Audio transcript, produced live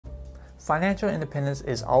Financial independence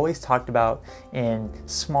is always talked about in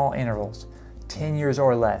small intervals, 10 years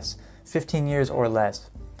or less, 15 years or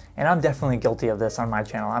less. And I'm definitely guilty of this on my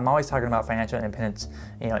channel. I'm always talking about financial independence,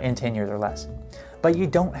 in 10 years or less. But you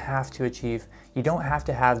don't have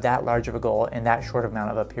to have that large of a goal in that short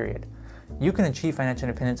amount of a period. You can achieve financial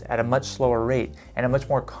independence at a much slower rate and a much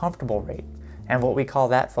more comfortable rate. And what we call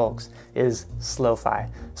that, folks, is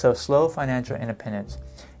slow-fi. So slow financial independence.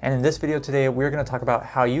 And in this video today, we're going to talk about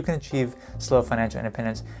how you can achieve slow financial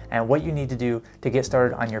independence and what you need to do to get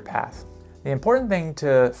started on your path. The important thing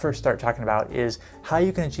to first start talking about is how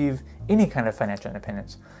you can achieve any kind of financial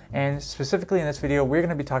independence. And specifically in this video, we're going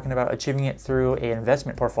to be talking about achieving it through an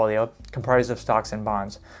investment portfolio comprised of stocks and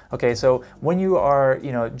bonds. Okay, so when you are,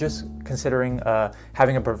 just considering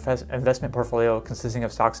having an investment portfolio consisting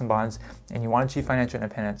of stocks and bonds, and you want to achieve financial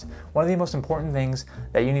independence, one of the most important things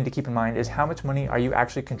that you need to keep in mind is how much money are you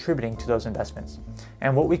actually contributing to those investments.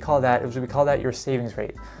 And what we call that is your savings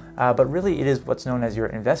rate. But really it is what's known as your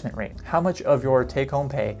investment rate. How much of your take-home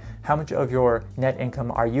pay, how much of your net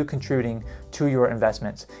income are you contributing to your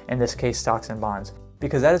investments, in this case stocks and bonds?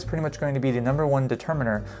 Because that is pretty much going to be the #1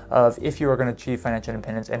 determiner of if you are going to achieve financial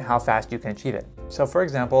independence and how fast you can achieve it. So for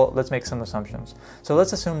example, let's make some assumptions. So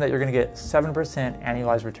let's assume that you're going to get 7%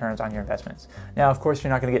 annualized returns on your investments. Now, of course, you're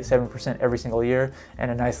not going to get 7% every single year in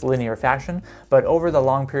a nice linear fashion, but over the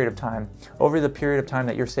long period of time, over the period of time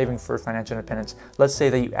that you're saving for financial independence, let's say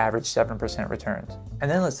that you average 7% returns. And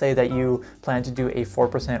then let's say that you plan to do a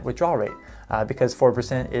 4% withdrawal rate. Because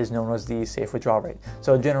 4% is known as the safe withdrawal rate.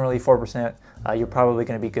 So generally 4%, you're probably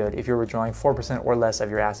going to be good if you're withdrawing 4% or less of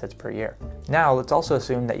your assets per year. Now let's also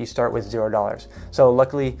assume that you start with $0. So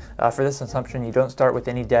luckily for this assumption, you don't start with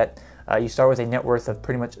any debt. You start with a net worth of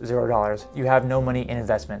pretty much $0. You have no money in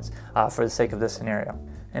investments for the sake of this scenario.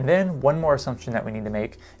 And then one more assumption that we need to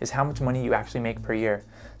make is how much money you actually make per year.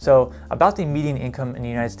 So about the median income in the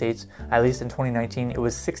United States, at least in 2019, it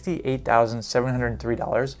was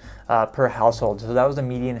 $68,703 per household. So that was the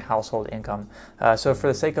median household income. So for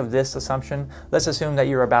the sake of this assumption, let's assume that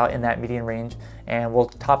you're about in that median range, and we'll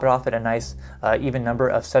top it off at a nice even number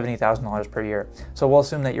of $70,000 per year. So we'll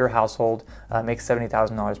assume that your household makes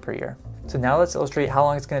 $70,000 per year. So now let's illustrate how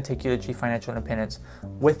long it's going to take you to achieve financial independence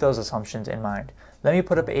with those assumptions in mind. Let me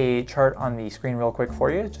put up a chart on the screen real quick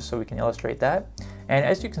for you, just so we can illustrate that. And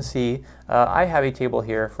as you can see, I have a table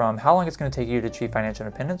here from how long it's going to take you to achieve financial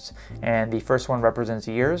independence. And the first one represents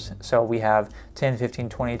years. So we have 10, 15,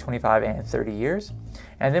 20, 25, and 30 years.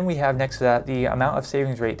 And then we have next to that the amount of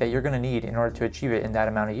savings rate that you're going to need in order to achieve it in that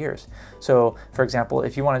amount of years. So for example,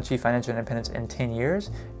 if you want to achieve financial independence in 10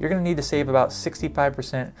 years, you're going to need to save about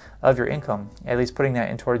 65% of your income, at least putting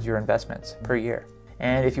that in towards your investments per year.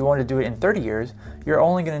 And if you want to do it in 30 years, you're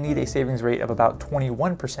only going to need a savings rate of about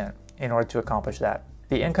 21% in order to accomplish that.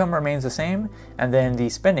 The income remains the same, and then the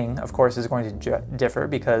spending, of course, is going to differ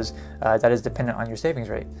because that is dependent on your savings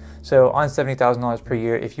rate. So on $70,000 per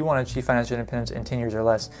year, if you want to achieve financial independence in 10 years or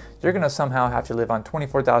less, you're going to somehow have to live on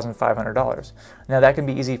 $24,500. Now that can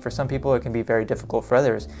be easy for some people, it can be very difficult for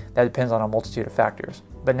others. That depends on a multitude of factors.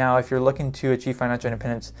 But now if you're looking to achieve financial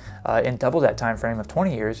independence in double that time frame of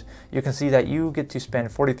 20 years, you can see that you get to spend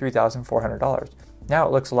 $43,400. Now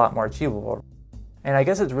it looks a lot more achievable. And I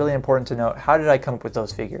guess it's really important to note, how did I come up with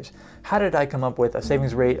those figures? How did I come up with a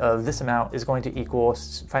savings rate of this amount is going to equal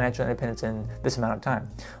financial independence in this amount of time?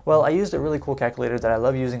 Well, I used a really cool calculator that I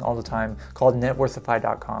love using all the time called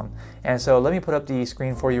networthify.com. And so let me put up the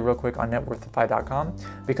screen for you real quick on networthify.com,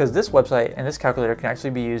 because this website and this calculator can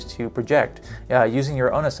actually be used to project, using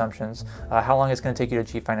your own assumptions, how long it's going to take you to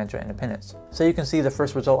achieve financial independence. So you can see the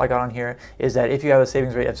first result I got on here is that if you have a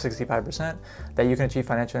savings rate of 65%, that you can achieve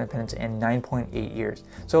financial independence in 9.8 years,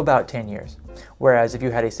 so about 10 years. Whereas if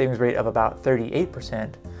you had a savings rate of about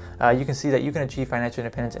 38%, you can see that you can achieve financial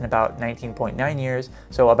independence in about 19.9 years,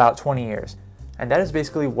 so about 20 years. And that is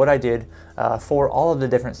basically what I did for all of the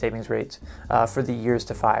different savings rates for the years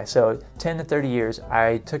to FI. So 10 to 30 years,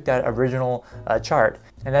 I took that original chart,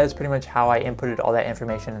 and that is pretty much how I inputted all that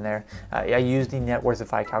information in there. I used the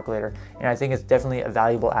Networthify calculator, and I think it's definitely a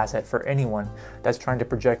valuable asset for anyone that's trying to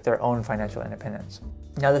project their own financial independence.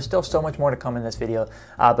 Now there's still so much more to come in this video,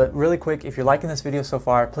 but really quick, if you're liking this video so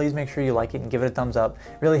far, please make sure you like it and give it a thumbs up.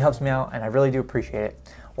 It really helps me out, and I really do appreciate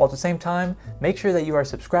it. While at the same time, make sure that you are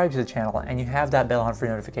subscribed to the channel and you have that bell on for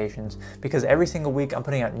notifications, because every single week I'm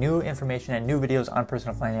putting out new information and new videos on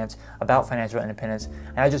personal finance, about financial independence,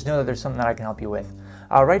 and I just know that there's something that I can help you with.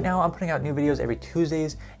 Right now I'm putting out new videos every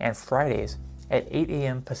Tuesdays and Fridays at 8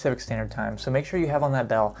 a.m. Pacific Standard Time, so make sure you have on that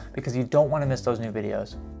bell because you don't want to miss those new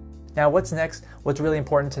videos. Now, what's next? What's really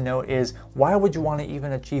important to note is, why would you want to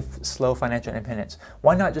even achieve slow financial independence?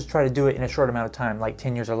 Why not just try to do it in a short amount of time, like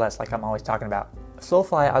 10 years or less, like I'm always talking about?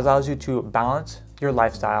 SlowFi allows you to balance your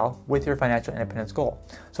lifestyle with your financial independence goal.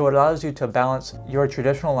 So it allows you to balance your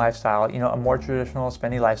traditional lifestyle, a more traditional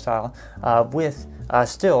spendy lifestyle, with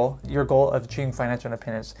still your goal of achieving financial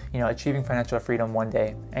independence, achieving financial freedom one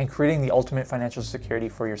day and creating the ultimate financial security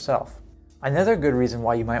for yourself. Another good reason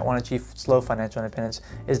why you might want to achieve slow financial independence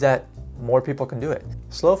is that more people can do it.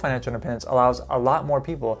 Slow financial independence allows a lot more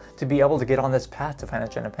people to be able to get on this path to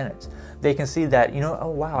financial independence. They can see that, oh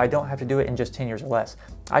wow, I don't have to do it in just 10 years or less.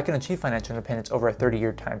 I can achieve financial independence over a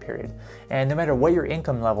 30-year time period. And no matter what your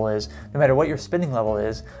income level is, no matter what your spending level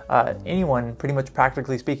is, anyone, pretty much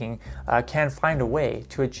practically speaking, can find a way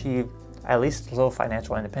to achieve at least slow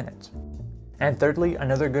financial independence. And thirdly,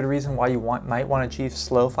 another good reason why you might want to achieve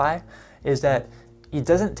SlowFi is that it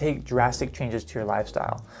doesn't take drastic changes to your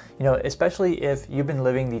lifestyle. Especially if you've been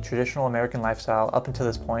living the traditional American lifestyle up until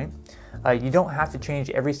this point, you don't have to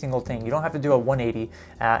change every single thing. You don't have to do a 180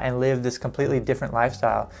 and live this completely different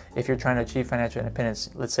lifestyle if you're trying to achieve financial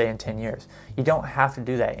independence, let's say in 10 years. You don't have to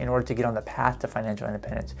do that in order to get on the path to financial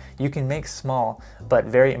independence. You can make small but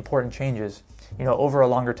very important changes, over a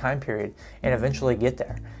longer time period and eventually get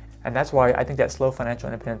there. And that's why I think that slow financial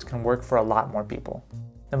independence can work for a lot more people.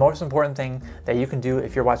 The most important thing that you can do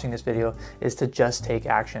if you're watching this video is to just take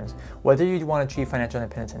actions. Whether you want to achieve financial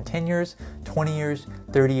independence in 10 years, 20 years,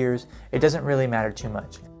 30 years, it doesn't really matter too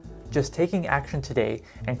much. Just taking action today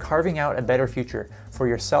and carving out a better future for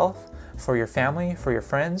yourself, for your family, for your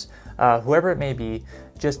friends, whoever it may be,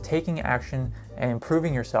 just taking action and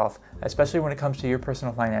improving yourself, especially when it comes to your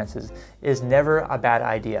personal finances, is never a bad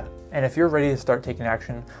idea. And if you're ready to start taking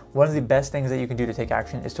action, one of the best things that you can do to take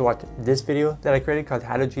action is to watch this video that I created called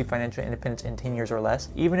How to Achieve Financial Independence in 10 Years or Less.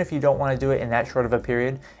 Even if you don't want to do it in that short of a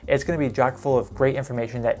period, it's going to be chock full of great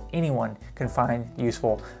information that anyone can find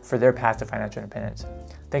useful for their path to financial independence.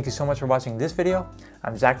 Thank you so much for watching this video.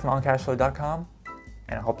 I'm Zach from OnCashflow.com,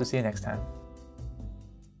 and I hope to see you next time.